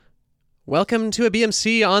Welcome to a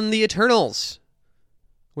BMC on the Eternals,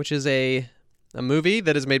 which is a movie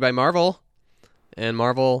that is made by Marvel, and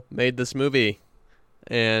Marvel made this movie,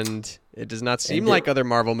 and it does not seem like other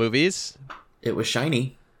Marvel movies. It was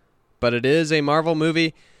shiny. But it is a Marvel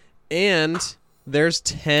movie, and there's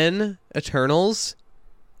 10 Eternals,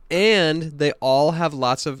 and they all have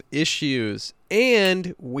lots of issues,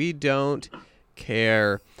 and we don't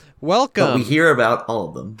care. Welcome. But we hear about all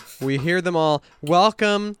of them. We hear them all.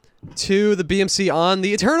 Welcome to the BMC on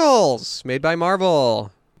the Eternals, made by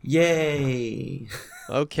Marvel. Yay.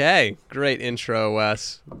 Okay, great intro,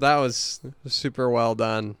 Wes. That was super well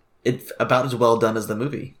done. It's about as well done as the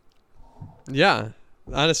movie. Yeah,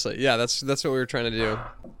 honestly, yeah, that's what we were trying to do.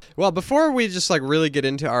 Well, before we just really get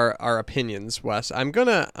into our opinions, Wes, I'm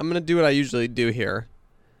gonna do what I usually do here,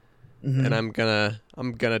 and I'm gonna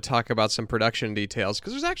talk about some production details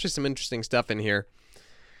because there's actually some interesting stuff in here.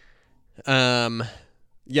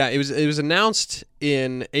 Yeah, it was announced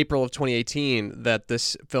in April of 2018 that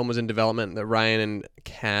this film was in development, that Ryan and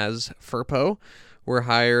Kaz Firpo were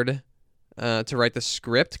hired to write the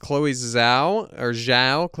script. Chloe Zhao,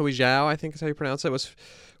 I think is how you pronounce it,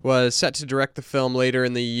 was set to direct the film later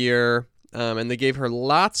in the year, and they gave her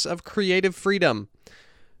lots of creative freedom,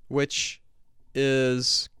 which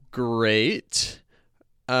is great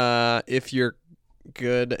if you're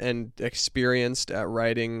good and experienced at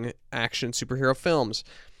writing action superhero films.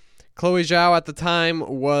 Chloe Zhao at the time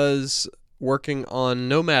was working on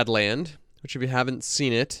Nomadland, which, if you haven't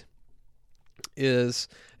seen it, is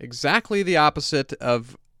exactly the opposite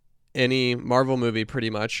of any Marvel movie,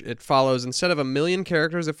 pretty much. It follows, instead of a million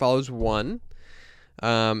characters, it follows one.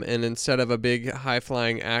 And instead of a big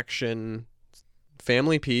high-flying action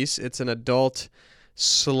family piece, it's an adult,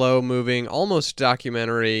 slow-moving, almost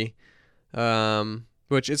documentary,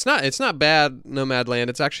 which it's not bad, Nomadland.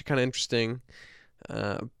 It's actually kind of interesting,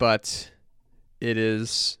 but it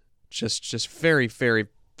is just very, very,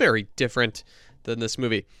 very different than this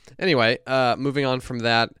movie. Anyway, moving on from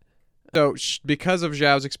that. So because of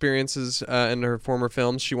Zhao's experiences in her former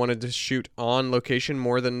films, she wanted to shoot on location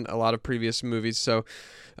more than a lot of previous movies. So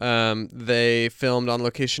they filmed on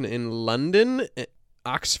location in London,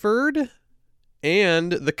 Oxford,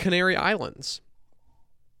 and the Canary Islands.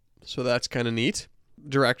 So that's kind of neat.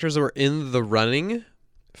 Directors that were in the running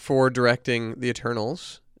for directing The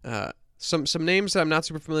Eternals. Some names that I'm not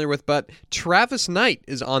super familiar with, but Travis Knight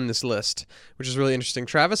is on this list, which is really interesting.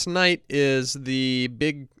 Travis Knight is the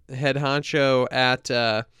big head honcho at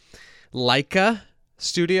Laika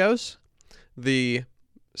Studios, the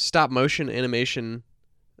stop-motion animation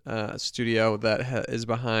studio that is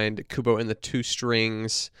behind Kubo and the Two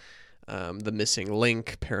Strings, The Missing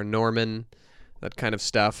Link, Paranorman, that kind of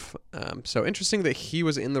stuff. So interesting that he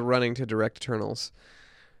was in the running to direct Eternals.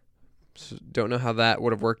 So don't know how that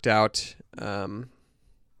would have worked out. But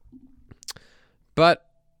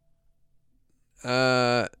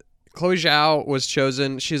Chloe Zhao was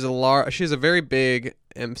chosen. She's a very big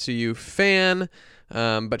MCU fan,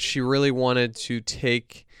 but she really wanted to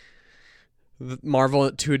take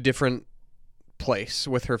Marvel to a different place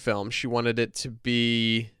with her film. She wanted it to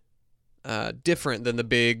be different than the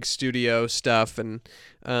big studio stuff, and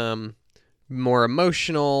more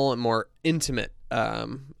emotional and more intimate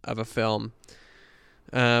of a film,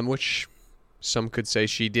 which some could say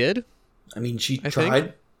she did. I mean, she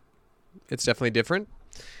tried. It's definitely different.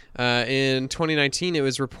 In 2019, it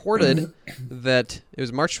was reported that it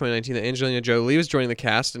was March 2019 that Angelina Jolie was joining the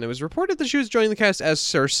cast, and it was reported that she was joining the cast as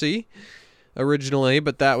Cersei originally,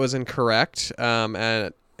 but that was incorrect.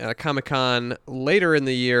 At a Comic-Con later in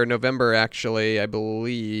the year, November actually, I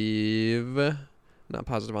believe, not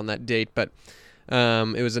positive on that date, but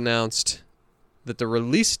it was announced that the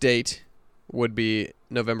release date would be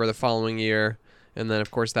November the following year, and then, of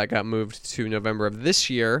course, that got moved to November of this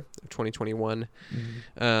year, 2021.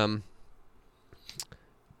 Yeah,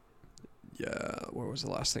 what was the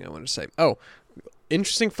last thing I wanted to say? Oh,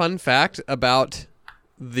 interesting fun fact about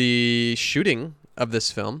the shooting of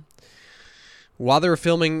this film. While they were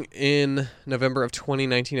filming in November of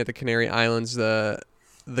 2019 at the Canary Islands, the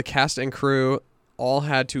cast and crew all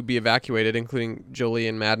had to be evacuated, including Jolie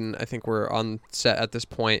and Madden, I think were on set at this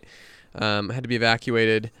point, had to be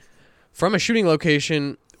evacuated from a shooting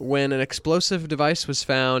location when an explosive device was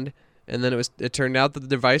found, and then it turned out that the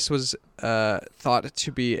device was thought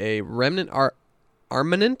to be a remnant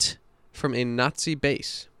armament from a Nazi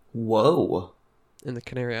base. Whoa. In the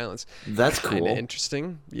Canary Islands. That's cool. Kind of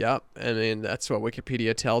interesting. Yep. I mean, that's what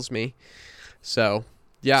Wikipedia tells me. So,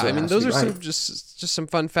 yeah, I mean, those are some just some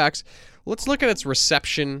fun facts. Let's look at its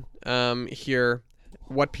reception here,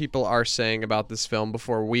 what people are saying about this film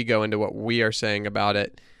before we go into what we are saying about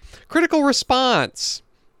it. Critical response.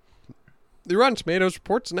 The Rotten Tomatoes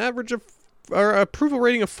reports an average of or approval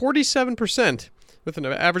rating of 47%, with an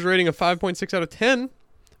average rating of 5.6 out of 10,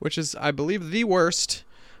 which is, I believe, the worst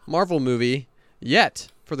Marvel movie yet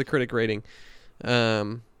for the critic rating.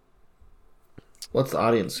 What's the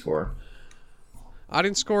audience score?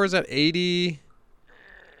 Audience score is at 80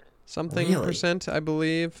 something Really? percent, I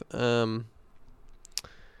believe.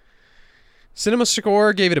 Cinema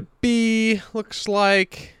Score gave it a B, looks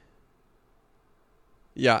like.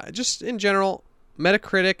 Yeah, just in general,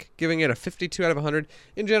 Metacritic giving it a 52 out of 100.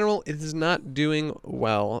 In general, it is not doing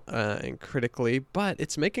well critically, but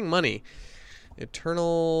it's making money.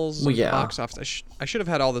 Eternals box office. I should have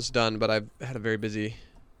had all this done, but I've had a very busy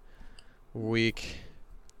week.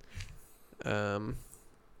 Box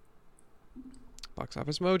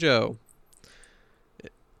Office Mojo.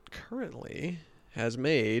 It currently has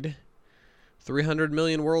made 300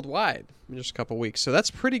 million worldwide in just a couple weeks. So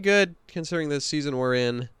that's pretty good considering the season we're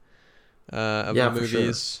in of the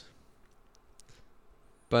movies. Sure.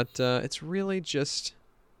 But it's really just...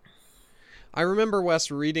 I remember, Wes,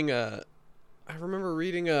 reading a... what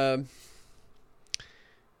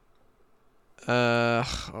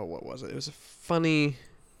was it? It was a funny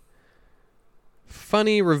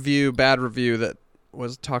review, bad review that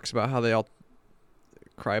talks about how they all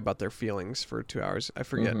cry about their feelings for 2 hours. I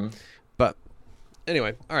forget. Mm-hmm. But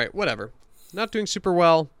anyway, all right, whatever. Not doing super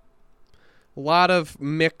well. A lot of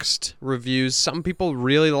mixed reviews. Some people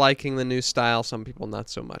really liking the new style, some people not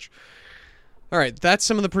so much. All right, that's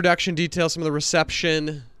some of the production details, some of the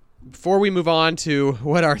reception. Before we move on to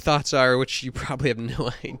what our thoughts are, which you probably have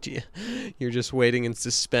no idea. You're just waiting in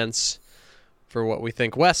suspense for what we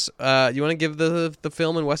think. Wes, you want to give the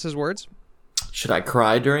film in Wes's words? Should I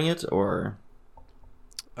cry during it, or...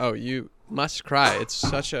 Oh, you must cry. It's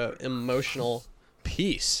such an emotional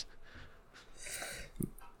piece.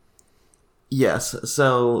 Yes.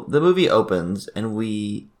 So the movie opens, and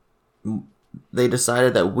they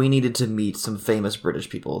decided that we needed to meet some famous British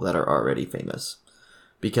people that are already famous.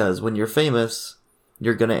 Because when you're famous,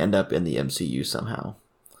 you're going to end up in the MCU somehow.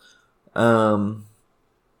 And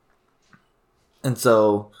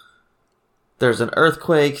so there's an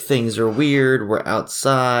earthquake, things are weird, we're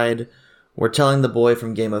outside, we're telling the boy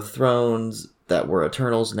from Game of Thrones that we're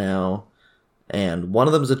Eternals now, and one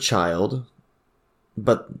of them's a child,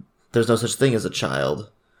 but there's no such thing as a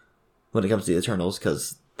child when it comes to the Eternals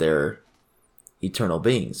because they're eternal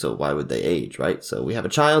beings, so why would they age, right? So we have a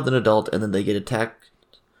child, an adult, and then they get attacked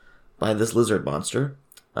by this lizard monster.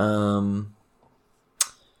 And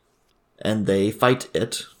they fight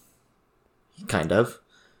it. Kind of.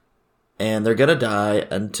 And they're gonna die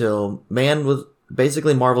until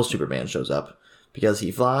basically Marvel Superman shows up. Because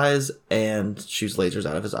he flies and shoots lasers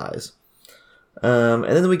out of his eyes. And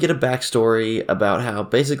then we get a backstory about how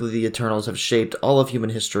basically the Eternals have shaped all of human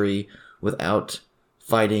history without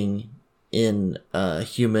fighting in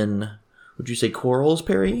human... Would you say quarrels,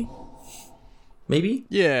 Perry? Maybe?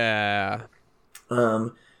 Yeah.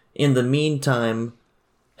 In the meantime,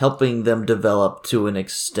 helping them develop to an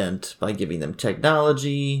extent by giving them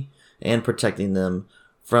technology and protecting them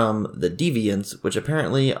from the deviants, which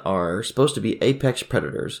apparently are supposed to be apex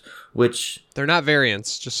predators, which... They're not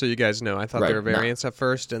variants, just so you guys know. I thought they were variants at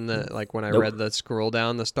first, and when I read the scroll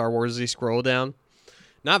down, the Star Wars-y scroll down.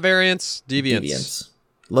 Not variants, deviants.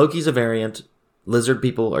 Loki's a variant. Lizard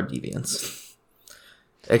people are deviants.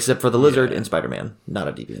 Except for the lizard in Spider-Man, not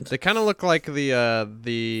a deviant. They kind of look like the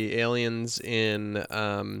aliens in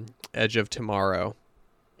Edge of Tomorrow.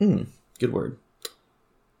 Good word.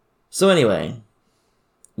 So anyway,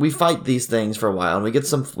 we fight these things for a while, and we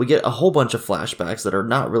get a whole bunch of flashbacks that are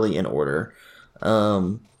not really in order.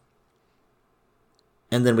 And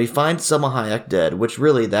then we find Selma Hayek dead, which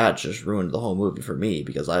really that just ruined the whole movie for me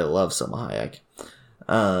because I love Selma Hayek.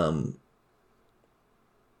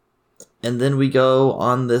 And then we go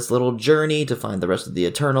on this little journey to find the rest of the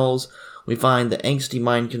Eternals. We find the angsty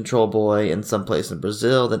mind control boy in some place in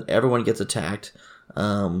Brazil. Then everyone gets attacked.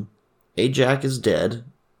 Ajak is dead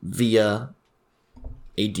via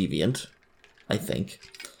a deviant, I think.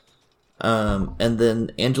 And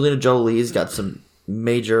then Angelina Jolie's got some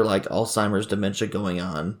major Alzheimer's dementia going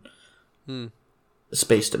on.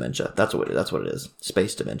 Space dementia. That's what it is.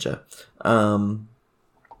 Space dementia.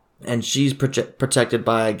 And she's protected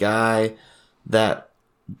by a guy that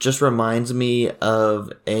just reminds me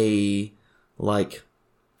of a,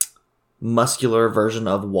 muscular version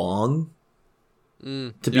of Wong.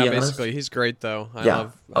 To be honest. Basically. He's great, though.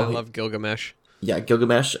 I love Gilgamesh. Yeah,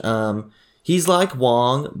 Gilgamesh. He's like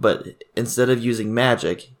Wong, but instead of using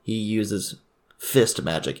magic, he uses fist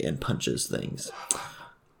magic and punches things.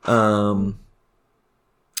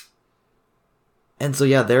 And so,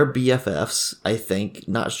 yeah, they're BFFs, I think.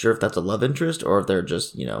 Not sure if that's a love interest or if they're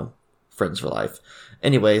just, friends for life.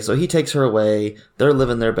 Anyway, so he takes her away. They're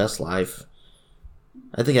living their best life.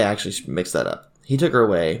 I think I actually mixed that up. He took her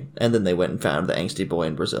away, and then they went and found the angsty boy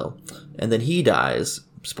in Brazil. And then he dies.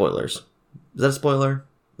 Spoilers. Is that a spoiler?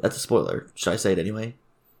 That's a spoiler. Should I say it anyway?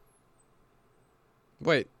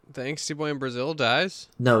 Wait, the angsty boy in Brazil dies?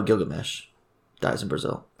 No, Gilgamesh dies in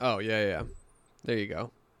Brazil. Oh, yeah. There you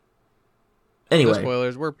go. Anyway. No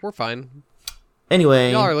spoilers. We're fine.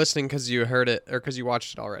 Anyway. Y'all are listening because you heard it, or because you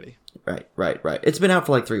watched it already. Right. It's been out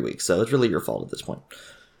for like 3 weeks, so it's really your fault at this point.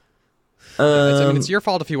 It's your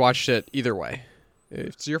fault if you watched it either way.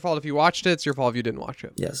 It's your fault if you watched it. It's your fault if you didn't watch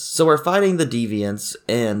it. Yes. So we're fighting the deviants,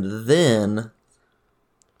 and then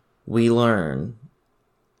we learn,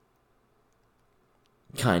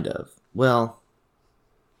 kind of. Well,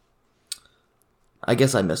 I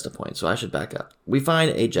guess I missed a point, so I should back up. We find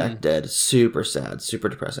Ajax dead. Super sad. Super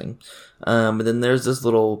depressing. And then there's this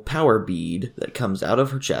little power bead that comes out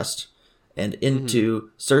of her chest and into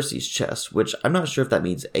Cersei's chest, which I'm not sure if that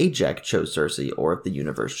means Ajax chose Cersei or if the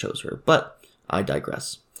universe chose her, but I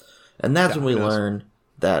digress. And that's when we learn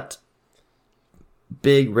that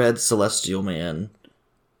big red celestial man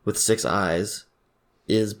with 6 eyes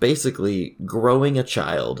is basically growing a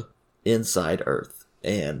child inside Earth.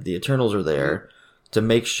 And the Eternals are there to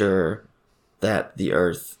make sure that the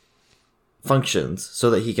Earth functions so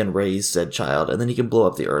that he can raise said child, and then he can blow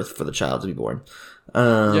up the Earth for the child to be born.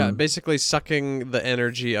 Basically sucking the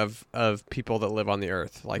energy of people that live on the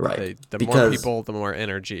Earth. Like the more people, the more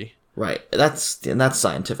energy. Right. That's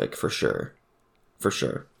scientific for sure. For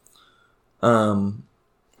sure. And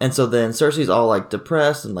so then Cersei's all like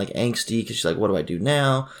depressed and like angsty because she's like, what do I do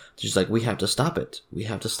now? She's like, we have to stop it. We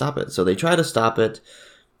have to stop it. So they try to stop it.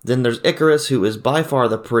 Then there's Icarus, who is by far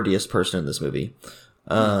the prettiest person in this movie.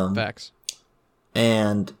 Facts.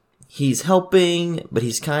 And he's helping, but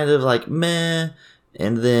he's kind of like meh.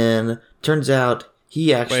 And then turns out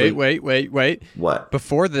he actually wait. What?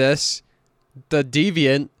 Before this, the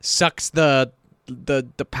deviant sucks the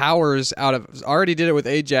powers out of. Already did it with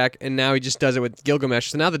Ajax, and now he just does it with Gilgamesh.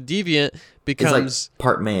 So now the deviant becomes like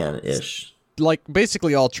part man-ish, like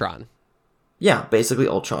basically Ultron. Yeah, basically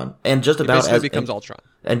Ultron, and just about as becomes Ultron,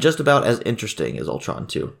 and just about as interesting as Ultron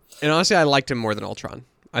too. And honestly, I liked him more than Ultron.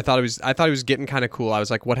 I thought he was getting kind of cool. I was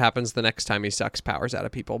like, what happens the next time he sucks powers out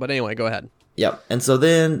of people? But anyway, go ahead. Yep. And so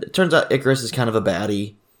then it turns out Icarus is kind of a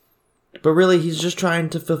baddie. But really, he's just trying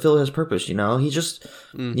to fulfill his purpose, He just,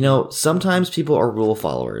 sometimes people are rule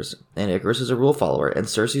followers. And Icarus is a rule follower. And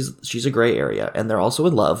she's a gray area. And they're also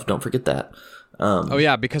in love. Don't forget that. Oh,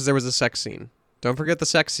 yeah, because there was a sex scene. Don't forget the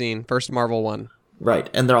sex scene. First Marvel one. Right.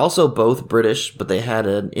 And they're also both British, but they had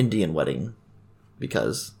an Indian wedding.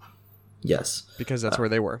 Because, yes. Because that's where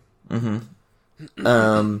they were.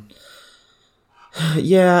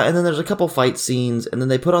 Yeah, and then there's a couple fight scenes, and then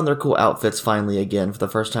they put on their cool outfits finally again for the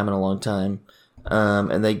first time in a long time.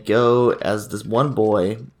 And they go as this one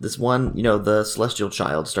boy, the celestial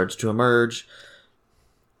child starts to emerge,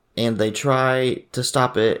 and they try to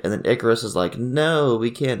stop it, and then Icarus is like, no,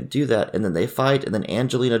 we can't do that. And then they fight, and then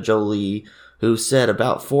Angelina Jolie, who said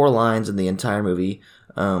about 4 lines in the entire movie,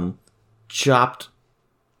 chopped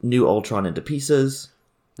New Ultron into pieces.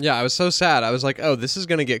 Yeah, I was so sad. I was like, oh, this is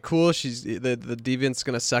going to get cool. She's the deviant's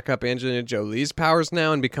going to suck up Angelina Jolie's powers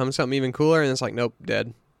now and become something even cooler. And it's like, nope,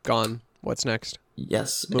 dead. Gone. What's next?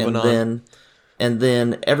 Yes. Moving on. And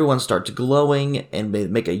then everyone starts glowing and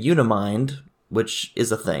make a Unimind, which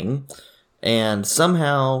is a thing, and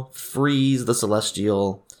somehow freeze the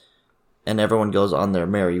Celestial, and everyone goes on their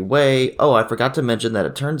merry way. Oh, I forgot to mention that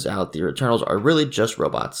it turns out the Eternals are really just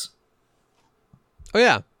robots. Oh,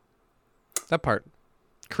 yeah. That part.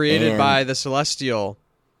 Created by the Celestial.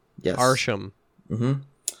 Yes. Arishem. Mm-hmm.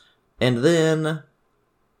 And then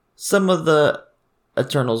some of the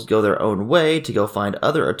Eternals go their own way to go find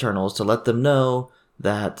other Eternals to let them know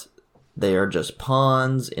that they are just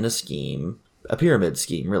pawns in a scheme. A pyramid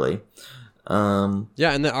scheme, really.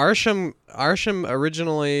 Yeah, and the Arishem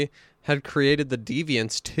originally had created the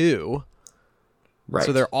Deviants too. Right.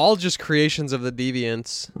 So they're all just creations of the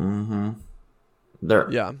Deviants. Mm-hmm.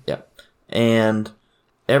 Yeah. And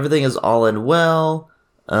everything is all in well.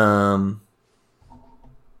 Perry,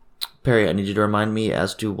 I need you to remind me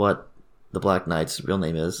as to what the Black Knight's real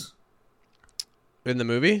name is. In the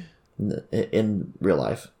movie? In real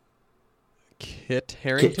life. Kit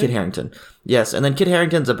Harington? Kit Harington. Yes, and then Kit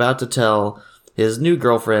Harington's about to tell his new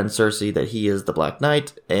girlfriend, Cersei, that he is the Black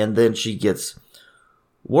Knight, and then she gets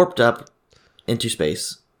warped up into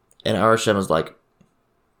space, and Arishem is like,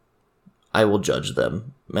 I will judge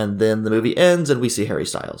them. And then the movie ends and we see Harry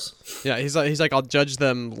Styles. Yeah, he's like, I'll judge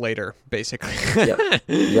them later, basically.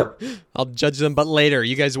 Yep. I'll judge them, but later.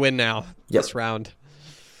 You guys win now. Yep. This round.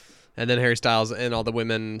 And then Harry Styles and all the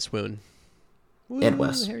women swoon. Woo, And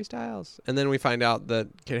Wes. Harry Styles. And then we find out that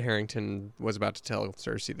Kit Harington was about to tell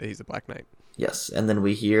Cersei that he's the Black Knight. Yes, and then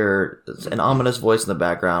we hear an ominous voice in the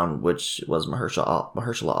background, which was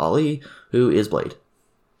Mahershala Ali, who is Blade.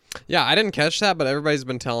 Yeah, I didn't catch that, but everybody's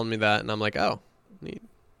been telling me that, and I'm like, oh, neat.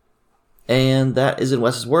 And that is in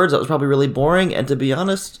Wes's words. That was probably really boring, and to be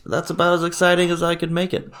honest, that's about as exciting as I could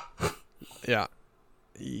make it. Yeah.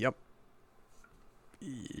 Yep.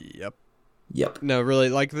 Yep. Yep. No, really,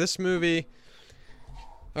 like this movie.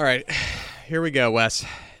 All right, here we go, Wes.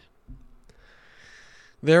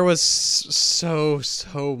 There was so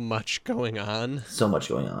much going on. So much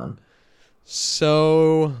going on.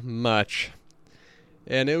 So much.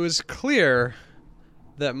 And it was clear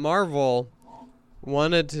that Marvel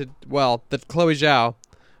wanted to, that Chloe Zhao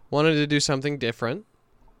wanted to do something different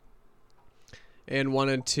and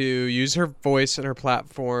wanted to use her voice and her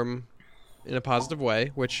platform in a positive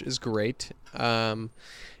way, which is great. And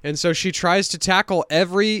so she tries to tackle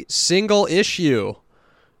every single issue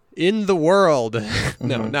in the world.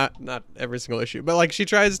 No, not every single issue, but like she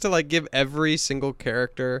tries to like give every single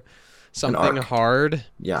character something hard.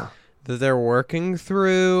 Yeah. That they're working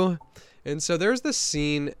through. And so there's this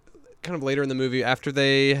scene kind of later in the movie after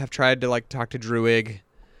they have tried to like talk to Druig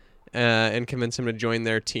and convince him to join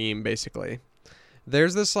their team, basically.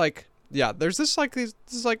 There's this like a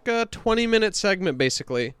 20-minute segment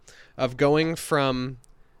basically of going from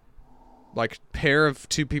like pair of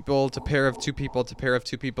two people to pair of two people to pair of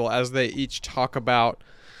two people as they each talk about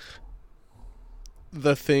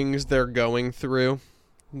the things they're going through,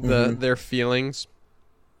 their feelings.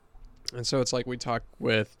 And so it's like we talk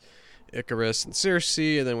with Ikaris and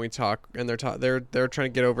Cersei, and then we talk, and they're trying to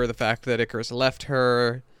get over the fact that Ikaris left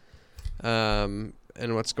her, and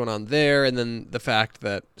what's going on there, and then the fact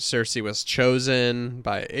that Cersei was chosen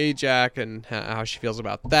by Ajax and how she feels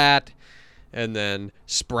about that, and then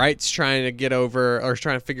Sprite's trying to get over or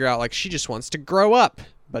trying to figure out like she just wants to grow up,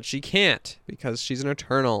 but she can't because she's an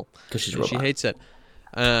Eternal. Because she's a robot. She hates it.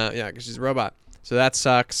 Because she's a robot. So that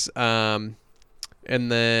sucks.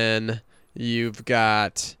 And then you've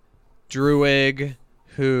got Druig,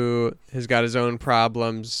 who has got his own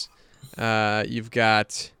problems. You've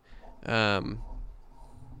got, I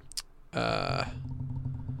don't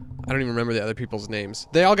even remember the other people's names.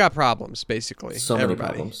 They all got problems, basically. So many Everybody.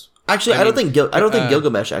 problems. Actually, I don't think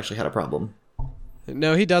Gilgamesh actually had a problem.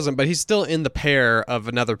 No, he doesn't. But he's still in the pair of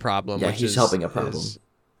another problem. Yeah, which he's is, helping a problem. is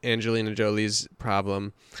Angelina Jolie's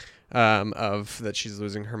problem, of that she's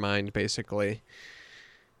losing her mind, basically.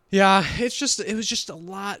 Yeah, it was just a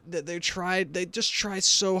lot that they just tried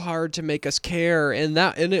so hard to make us care, and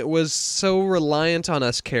it was so reliant on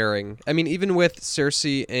us caring. I mean, even with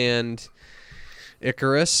Cersei and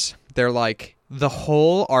Ikaris, they're like the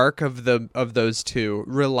whole arc of those two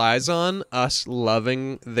relies on us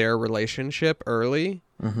loving their relationship early.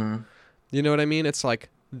 Mm-hmm. You know what I mean? It's like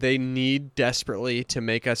they need desperately to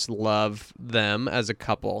make us love them as a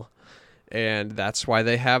couple. And that's why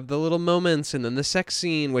they have the little moments and then the sex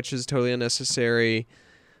scene, which is totally unnecessary.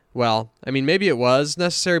 Well, I mean, maybe it was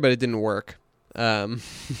necessary, but it didn't work.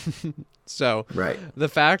 So right. The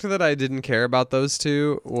fact that I didn't care about those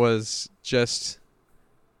two was just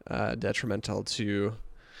detrimental to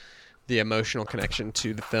the emotional connection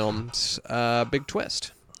to the film's big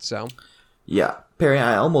twist. So, yeah, Perry,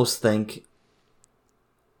 I almost think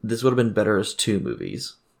this would have been better as two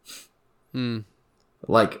movies.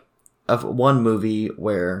 Like, of one movie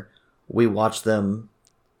where we watch them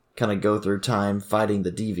kind of go through time fighting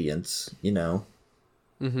the deviants, you know?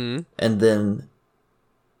 Mm-hmm. And then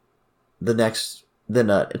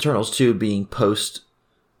Eternals 2 being post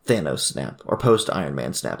Thanos snap, or post Iron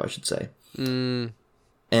Man snap, I should say. And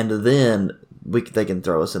then they can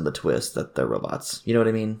throw us in the twist that they're robots. You know what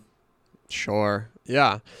I mean? Sure.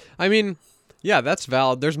 Yeah. I mean, yeah, that's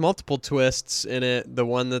valid. There's multiple twists in it. The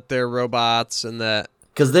one that they're robots and that...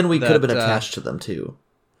 Because then we could have been attached to them too.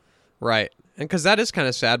 Right. And because that is kind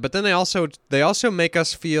of sad. But then they also make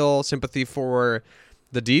us feel sympathy for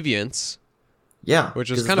the deviants. Yeah.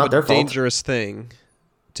 Which is kind of a dangerous thing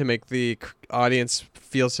to make the audience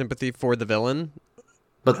feel sympathy for the villain.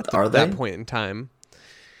 But are they? At that point in time.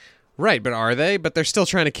 Right, but are they? But they're still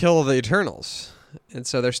trying to kill the Eternals. And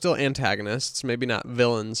so they're still antagonists, maybe not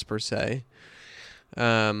villains per se.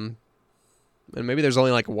 And maybe there's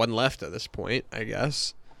only like one left at this point, I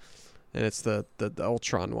guess. And it's the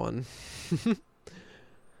Ultron one.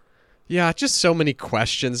 Yeah, just so many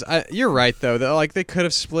questions. You're right though. That like they could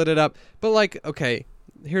have split it up, but like okay,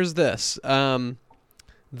 here's this.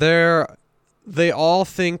 They all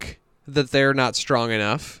think that they're not strong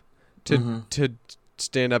enough to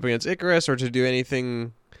stand up against Icarus or to do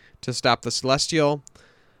anything to stop the Celestial,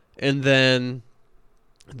 and then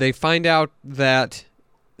they find out that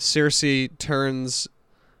Circe turns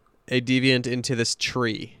a deviant into this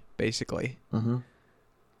tree, basically. Mm-hmm.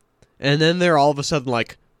 And then they're all of a sudden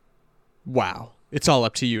like, wow, it's all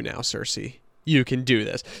up to you now, Circe. You can do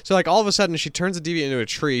this. So like all of a sudden she turns a deviant into a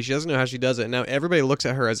tree. She doesn't know how she does it. And now everybody looks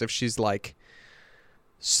at her as if she's like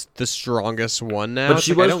the strongest one now. But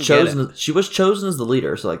she was chosen. She was chosen as the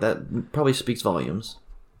leader, so like that probably speaks volumes.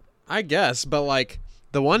 I guess, but like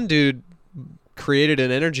the one dude created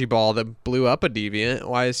an energy ball that blew up a deviant.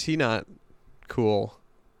 Why is he not cool?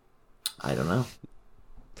 I don't know.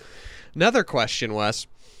 Another question, Wes.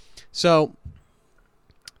 So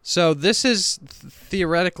this is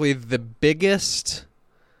theoretically the biggest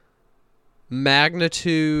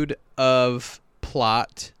magnitude of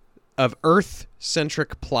plot, of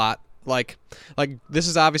Earth-centric plot. Like this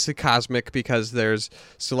is obviously cosmic because there's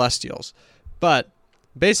celestials, but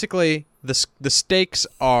basically the stakes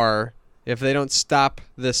are if they don't stop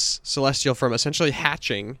this celestial from essentially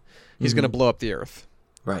hatching, he's going to blow up the Earth.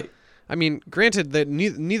 Right. I mean, granted that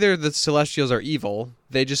neither of the Celestials are evil.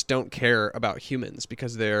 They just don't care about humans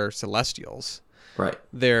because they're Celestials. Right.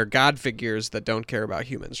 They're God figures that don't care about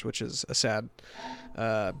humans, which is a sad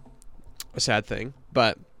thing.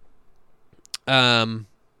 But,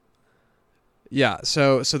 yeah.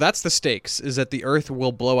 So that's the stakes: is that the Earth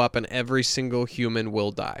will blow up and every single human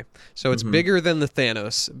will die. So it's bigger than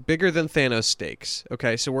Thanos stakes.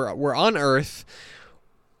 Okay, so we're on Earth.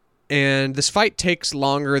 And this fight takes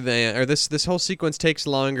longer than, or this whole sequence takes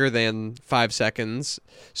longer than 5 seconds.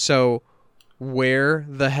 So where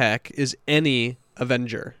the heck is any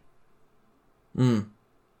Avenger? Good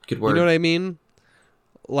word. You know what I mean?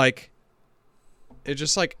 Like, it's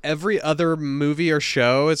just like every other movie or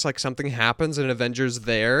show, it's like something happens and Avenger's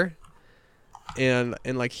there. And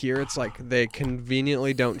like here, it's like they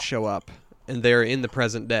conveniently don't show up. And they're in the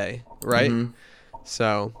present day, right? Mm-hmm.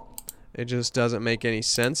 So it just doesn't make any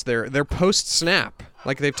sense. They're post-snap.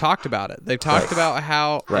 Like, they've talked about it. They've talked about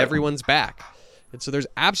how everyone's back. And so there's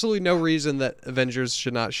absolutely no reason that Avengers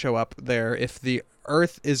should not show up there if the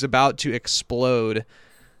Earth is about to explode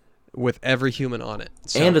with every human on it.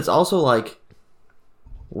 So, and it's also, like,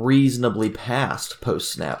 reasonably past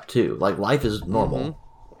post-snap, too. Like, life is normal.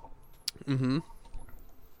 Mm-hmm.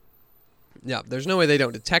 Yeah, there's no way they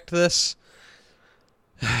don't detect this.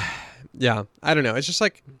 Yeah, I don't know. It's just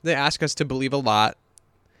like they ask us to believe a lot.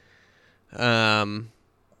 Yeah.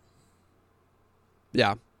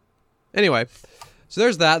 Anyway, so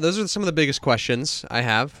there's that. Those are some of the biggest questions I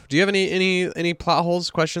have. Do you have any plot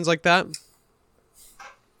holes, questions like that?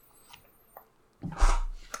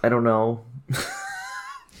 I don't know.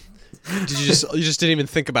 You just didn't even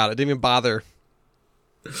think about it? Didn't even bother?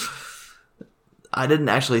 I didn't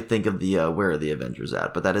actually think of the where are the Avengers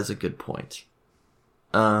at, but that is a good point.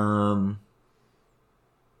 I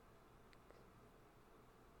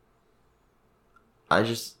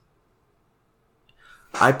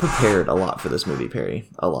prepared a lot for this movie, Perry.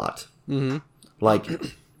 A lot. Mm-hmm. Like,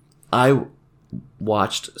 I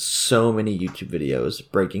watched so many YouTube videos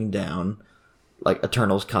breaking down, like,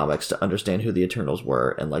 Eternals comics to understand who the Eternals were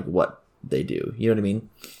and, like, what they do. You know what I mean?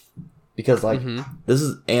 Because, like,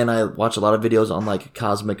 and I watch a lot of videos on, like,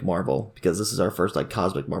 Cosmic Marvel, because this is our first, like,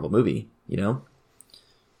 Cosmic Marvel movie, you know?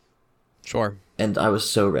 Sure. And I was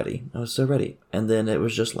so ready. And then it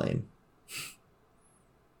was just lame.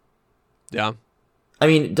 Yeah. I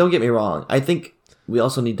mean, don't get me wrong. I think we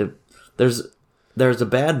also need to... There's a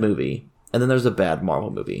bad movie, and then there's a bad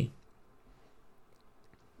Marvel movie.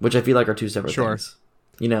 Which I feel like are two separate things.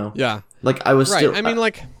 You know? Yeah. Like, I was still... I mean,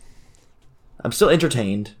 like... I'm still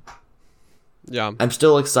entertained. Yeah. I'm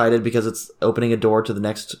still excited because it's opening a door to the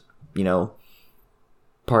next, you know,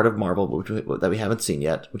 part of Marvel that we haven't seen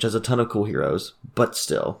yet, which has a ton of cool heroes, but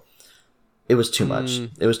still, it was too much.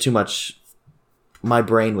 It was too much. My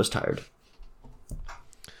brain was tired.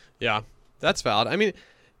 Yeah, that's valid. I mean,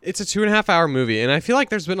 it's a 2.5 hour movie, and I feel like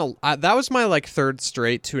there's been that was my, like, third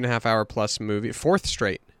straight 2.5 hour plus movie. Fourth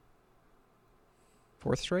straight?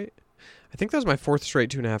 I think that was my fourth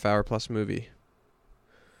straight 2.5 hour plus movie.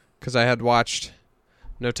 Because I had watched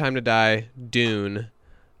No Time to Die, Dune,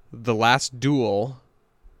 The Last Duel,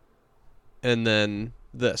 and then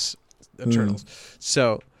this, Eternals.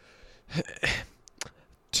 So,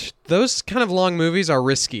 those kind of long movies are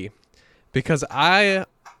risky because I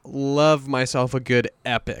love myself a good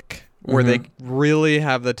epic, where they really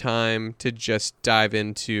have the time to just dive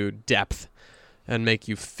into depth and make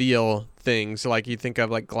you feel things. Like you think of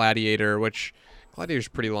like Gladiator, which Gladiator's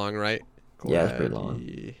pretty long, right? Yeah, it's pretty long.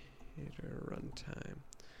 Gladiator runtime.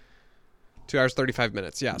 2 hours, 35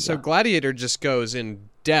 minutes. Yeah. So Gladiator just goes in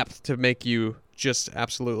depth to make you just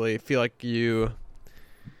absolutely feel like you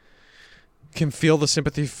can feel the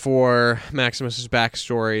sympathy for Maximus's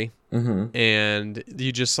backstory. Mm-hmm. And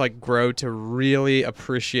you just like grow to really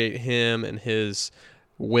appreciate him and his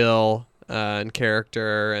will and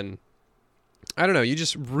character. And I don't know, you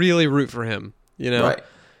just really root for him, you know? Right.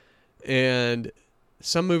 And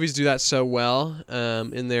some movies do that so well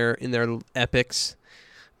in their epics,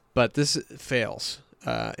 but this fails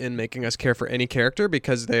in making us care for any character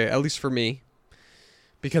because they, at least for me,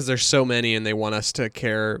 because there's so many and they want us to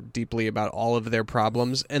care deeply about all of their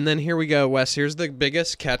problems. And then here we go, Wes. Here's the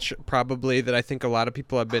biggest catch probably that I think a lot of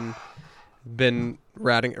people have been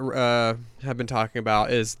talking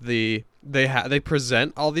about is they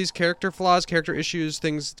present all these character flaws, character issues,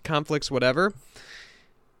 things, conflicts, whatever,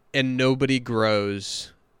 and nobody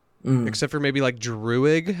grows. Except for maybe like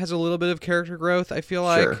Druig has a little bit of character growth, I feel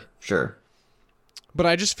like. Sure. But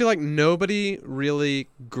I just feel like nobody really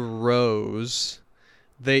grows.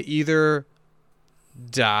 They either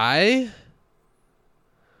die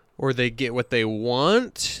or they get what they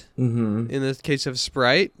want. Mm-hmm. In the case of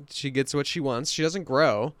Sprite, she gets what she wants. She doesn't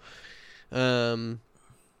grow. Yeah.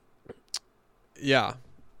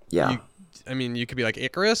 You could be like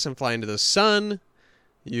Icarus and fly into the sun.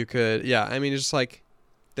 You could, it's just like,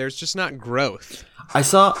 there's just not growth. I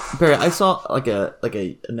saw like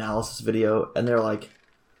a analysis video, and they're like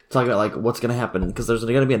talking about like what's gonna happen because there's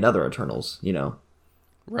gonna be another Eternals, you know.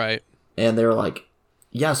 Right. And they were like,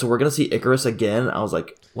 yeah, so we're gonna see Icarus again. I was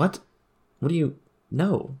like, what? What do you?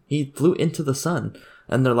 No, he flew into the sun.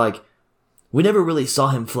 And they're like, we never really saw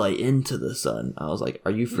him fly into the sun. I was like,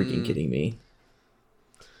 are you freaking kidding me?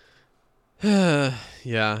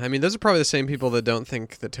 Yeah, I mean, those are probably the same people that don't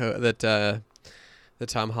think that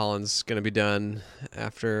Tom Holland's gonna be done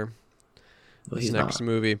after his next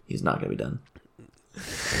movie. He's not gonna be done.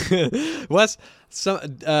 Wes,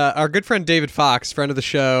 our good friend David Fox, friend of the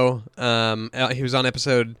show, he was on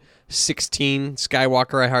episode 16,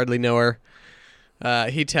 Skywalker, I Hardly Know Her.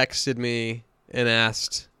 He texted me and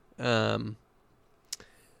asked,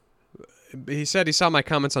 he said he saw my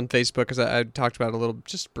comments on Facebook because I talked about it a little,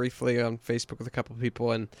 just briefly on Facebook with a couple of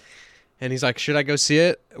people, and he's like, should I go see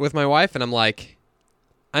it with my wife? And I'm like,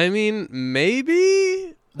 I mean,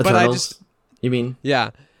 maybe, but Eternals? I just... You mean?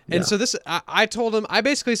 Yeah. And so this, I told him, I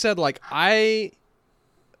basically said, like,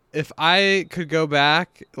 if I could go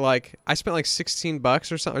back, like, I spent like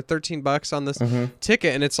 $16 or something, or $13 on this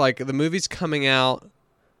ticket, and it's like, the movie's coming out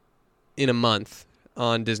in a month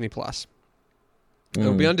on Disney Plus.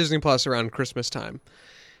 It'll be on Disney Plus around Christmas time.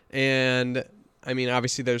 And, I mean,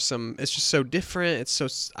 obviously there's some, it's just so different. It's so,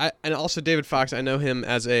 and also David Fox, I know him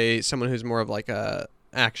as someone who's more of like a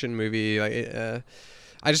action movie, like,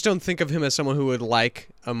 I just don't think of him as someone who would like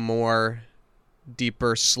a more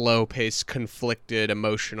deeper, slow-paced, conflicted,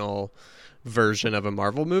 emotional version of a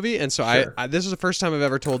Marvel movie. And so Sure. I this is the first time I've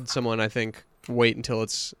ever told someone, I think, wait until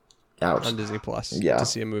it's out on Disney Plus to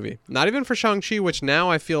see a movie. Not even for Shang-Chi, which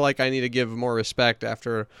now I feel like I need to give more respect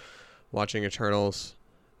after watching Eternals.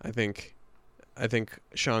 I think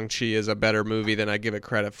Shang-Chi is a better movie than I give it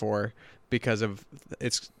credit for because of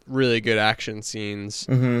its really good action scenes.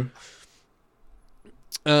 Mm-hmm.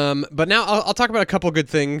 But now I'll talk about a couple good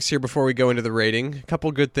things here before we go into the rating. A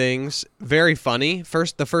couple good things. Very funny.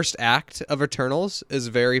 The first act of Eternals is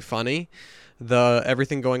very funny.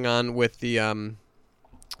 Everything going on with the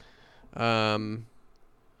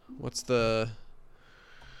what's the...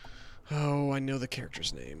 Oh, I know the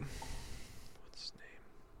character's name. What's his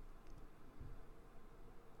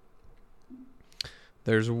name?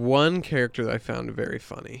 There's one character that I found very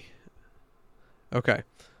funny. Okay.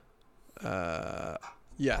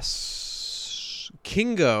 Yes.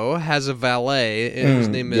 Kingo has a valet whose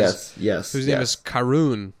name is name is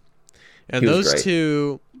Karun. And those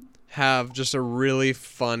two have just a really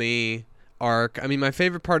funny arc. I mean, my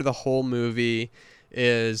favorite part of the whole movie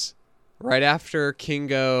is right after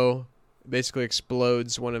Kingo basically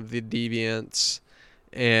explodes one of the deviants,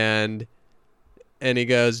 and he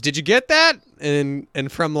goes, "Did you get that?" And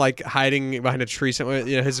from like hiding behind a tree somewhere,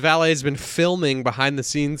 his valet has been filming behind the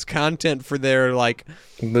scenes content for their like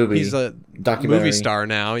movie. He's a documentary. Movie star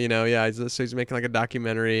now, so he's making like a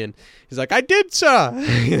documentary, and he's like, "I did, sir.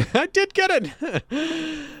 I did get it."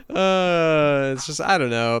 It's just, I don't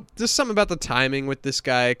know, just something about the timing with this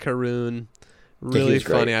guy Karun, really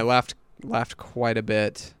funny. I laughed quite a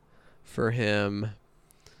bit for him.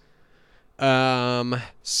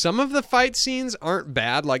 Some of the fight scenes aren't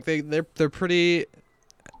bad. Like they're pretty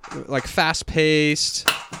like fast paced.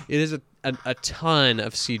 It is a ton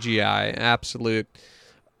of CGI, absolute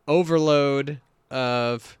overload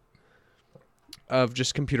of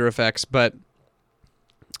just computer effects, but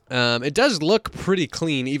it does look pretty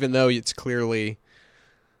clean, even though it's clearly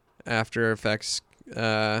After Effects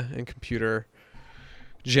and computer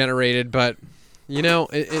generated. But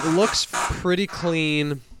it looks pretty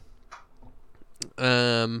clean.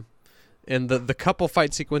 And the couple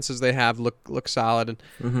fight sequences they have look solid,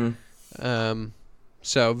 and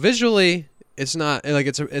so visually it's not like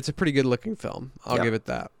it's a pretty good looking film. I'll give it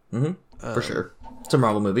that. For sure. It's a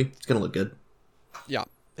Marvel movie. It's gonna look good. Yeah,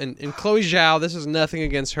 and Chloe Zhao, this is nothing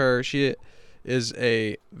against her. She is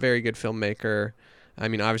a very good filmmaker. I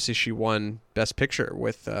mean, obviously she won Best Picture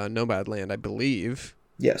with Nomadland, I believe.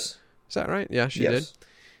 Yes. Is that right? Yeah, she did.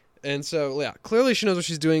 And so, yeah, clearly she knows what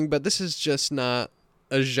she's doing, but this is just not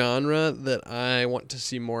a genre that I want to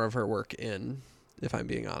see more of her work in, if I'm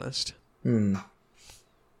being honest.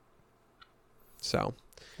 So.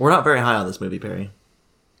 We're not very high on this movie, Perry.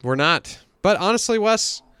 We're not. But honestly,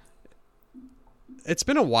 Wes, it's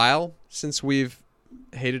been a while since we've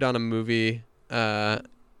hated on a movie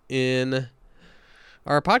in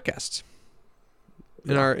our podcasts,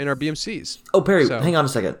 in our BMCs. Oh, Perry, hang on a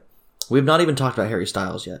second. We've not even talked about Harry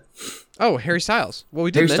Styles yet. Oh, Harry Styles. Well,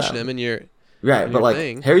 we did mention him in your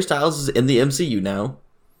thing. Harry Styles is in the MCU now,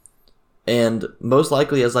 and most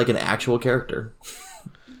likely as like an actual character.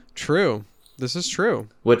 True. This is true.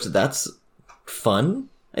 Which that's fun,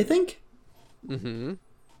 I think. Yeah,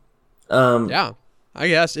 I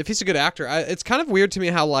guess if he's a good actor, it's kind of weird to me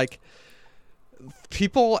how like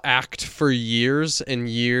people act for years and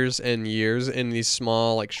years and years in these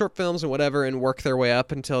small like short films and whatever, and work their way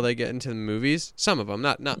up until they get into the movies. Some of them,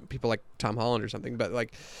 not people like Tom Holland or something, but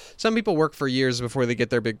like some people work for years before they get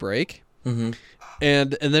their big break. And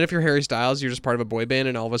then if you're Harry Styles, you're just part of a boy band,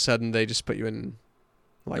 and all of a sudden they just put you in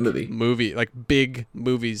like movie like big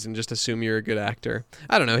movies and just assume you're a good actor.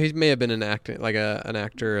 I don't know. He may have been an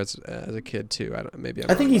actor as a kid too. I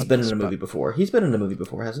think he's been in a movie before. He's been in a movie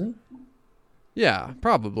before, hasn't he? Yeah,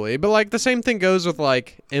 probably. But like the same thing goes with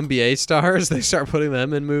like NBA stars. They start putting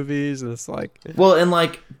them in movies, and it's like, well, and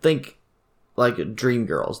like think like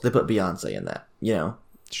Dreamgirls. They put Beyonce in that.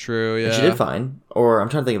 True. Yeah, and she did fine. Or I'm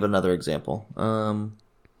trying to think of another example. Well,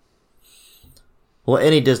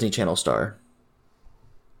 any Disney Channel star.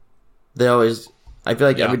 They always. I feel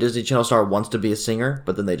like every Disney Channel star wants to be a singer,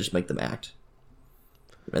 but then they just make them act,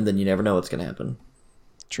 and then you never know what's gonna happen.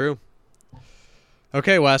 True.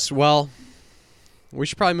 Okay, Wes. Well, we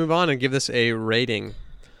should probably move on and give this a rating.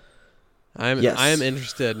 I am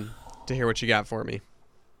interested to hear what you got for me.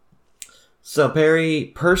 So,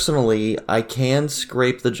 Perry, personally, I can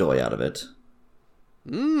scrape the joy out of it.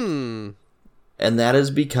 And that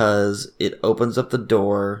is because it opens up the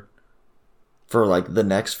door for like the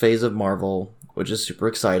next phase of Marvel, which is super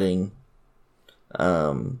exciting.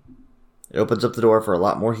 It opens up the door for a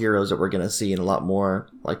lot more heroes that we're going to see and a lot more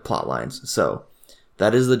like plot lines. So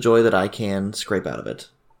that is the joy that I can scrape out of it.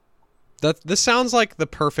 This sounds like the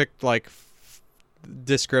perfect like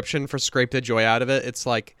description for scrape the joy out of it. It's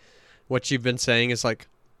like what you've been saying is like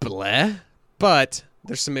bleh, but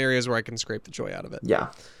there's some areas where I can scrape the joy out of it.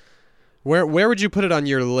 Yeah. Where would you put it on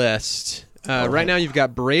your list? Right now you've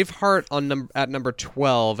got Braveheart at number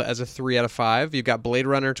 12 as a 3 out of 5. You've got Blade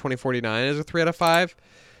Runner 2049 as a 3 out of 5.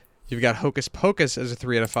 You've got Hocus Pocus as a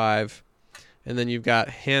 3 out of 5. And then you've got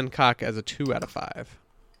Hancock as a 2 out of 5.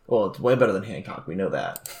 Well, it's way better than Hancock. We know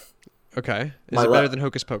that. Okay. Is it better than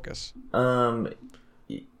Hocus Pocus?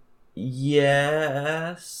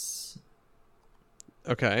 Yes.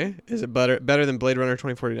 Okay. Is it better than Blade Runner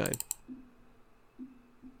 2049?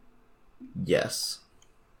 Yes.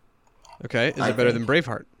 Okay. Is it better than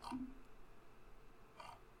Braveheart?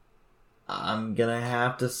 I'm going to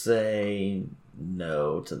have to say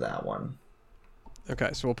no to that one.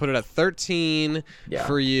 Okay, so we'll put it at 13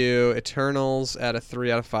 for you. Eternals at a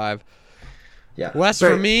 3 out of 5. Yeah. Wes,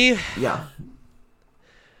 for me, yeah,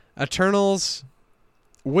 Eternals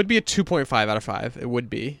would be a 2.5 out of 5. It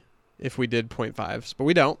would be if we did 0.5s, but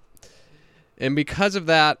we don't. And because of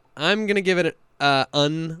that, I'm gonna give it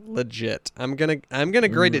unlegit. I'm gonna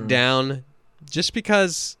grade it down, just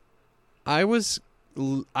because I was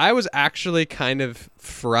actually kind of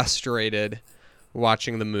frustrated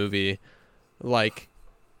watching the movie. Like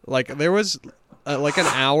there was like an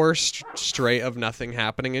hour straight of nothing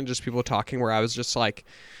happening and just people talking, where I was just like,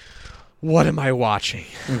 what am I watching?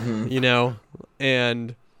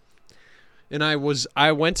 And I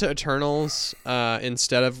went to Eternals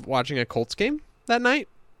instead of watching a Colts game that night.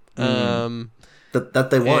 That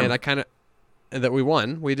they won. And I kind of that we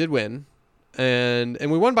won. We did win, and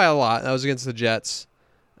we won by a lot. That was against the Jets.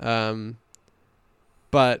 But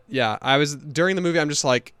yeah, I was during the movie.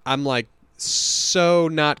 I'm like so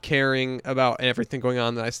not caring about everything going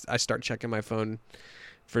on that I start checking my phone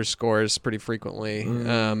for scores pretty frequently.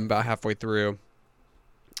 About halfway through,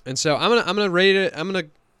 and so I'm gonna rate it. I'm gonna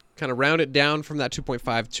kind of round it down from that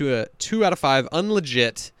 2.5 to a 2 out of 5.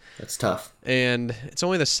 Unlegit. That's tough. And it's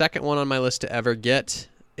only the second one on my list to ever get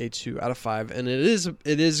a 2 out of 5, and it is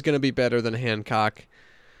going to be better than Hancock.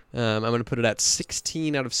 I'm going to put it at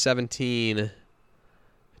 16 out of 17,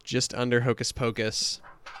 just under Hocus Pocus.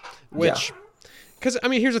 Which, because I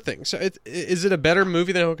mean, here's the thing. So, is it a better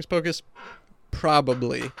movie than Hocus Pocus?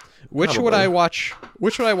 Probably. Which would I watch?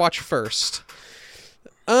 Which would I watch first?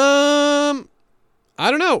 I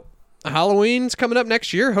don't know. Halloween's coming up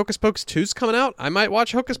next year. Hocus Pocus 2's coming out. I might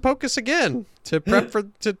watch Hocus Pocus again to prep for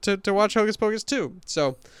to watch Hocus Pocus 2.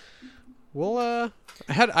 So we'll I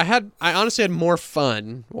honestly had more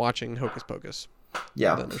fun watching Hocus Pocus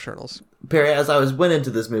than Eternals. Perry, as I went into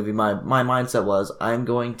this movie, my mindset was I'm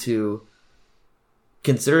going to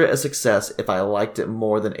consider it a success if I liked it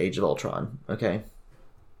more than Age of Ultron. Okay.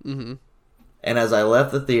 Mm-hmm. And as I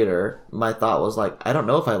left the theater, my thought was like, I don't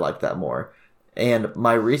know if I liked that more. And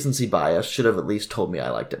my recency bias should have at least told me I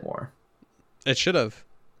liked it more. It should have.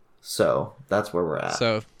 So that's where we're at.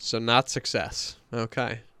 So not success.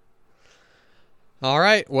 Okay. All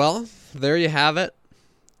right. Well, there you have it.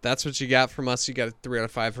 That's what you got from us. You got a 3 out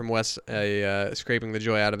of 5 from Wes, scraping the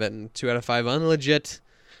joy out of it, and 2 out of 5 unlegit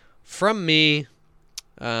from me.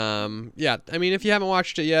 Yeah. I mean, if you haven't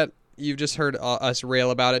watched it yet, you've just heard us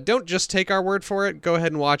rail about it. Don't just take our word for it. Go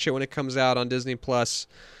ahead and watch it when it comes out on Disney Plus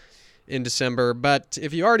in December. But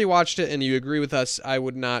if you already watched it and you agree with us, I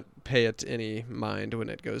would not pay it any mind when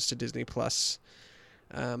it goes to Disney Plus.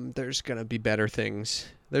 There's gonna be better things.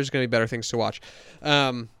 There's gonna be better things to watch.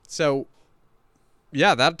 So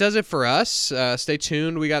yeah, that does it for us. Stay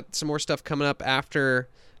tuned. We got some more stuff coming up after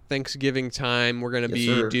Thanksgiving time. We're gonna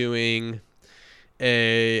be doing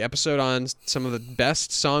a episode on some of the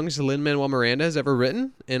best songs Lin-Manuel Miranda has ever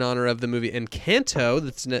written in honor of the movie Encanto.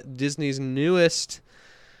 That's Disney's newest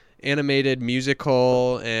animated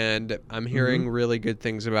musical, and I'm hearing really good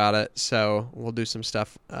things about it. So we'll do some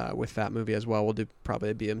stuff with that movie as well. We'll do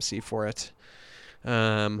probably a BMC for it.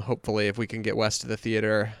 Hopefully, if we can get Wes to the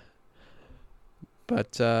theater.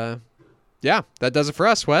 But yeah, that does it for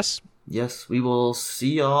us, Wes. Yes, we will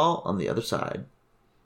see y'all on the other side.